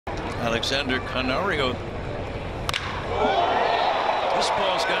Alexander Canario. This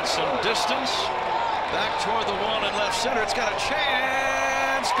ball's got some distance. Back toward the wall in left center. It's got a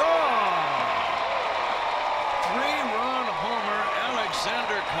chance. Gone. 3-run homer,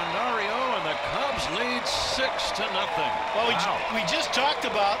 Alexander Canario, and the Cubs lead 6-0. Well, we just talked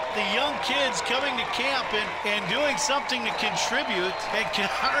about the young kids coming to camp and doing something to contribute. And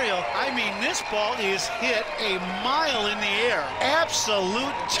Canario, I mean, this ball is hit a mile in the air.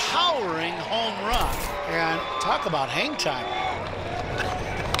 Absolute towering home run. And talk about hang time.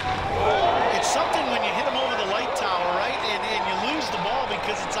 It's something when you hit them over the light tower, right? And you lose the ball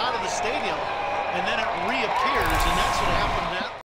because it's out of the stadium. And then it reappears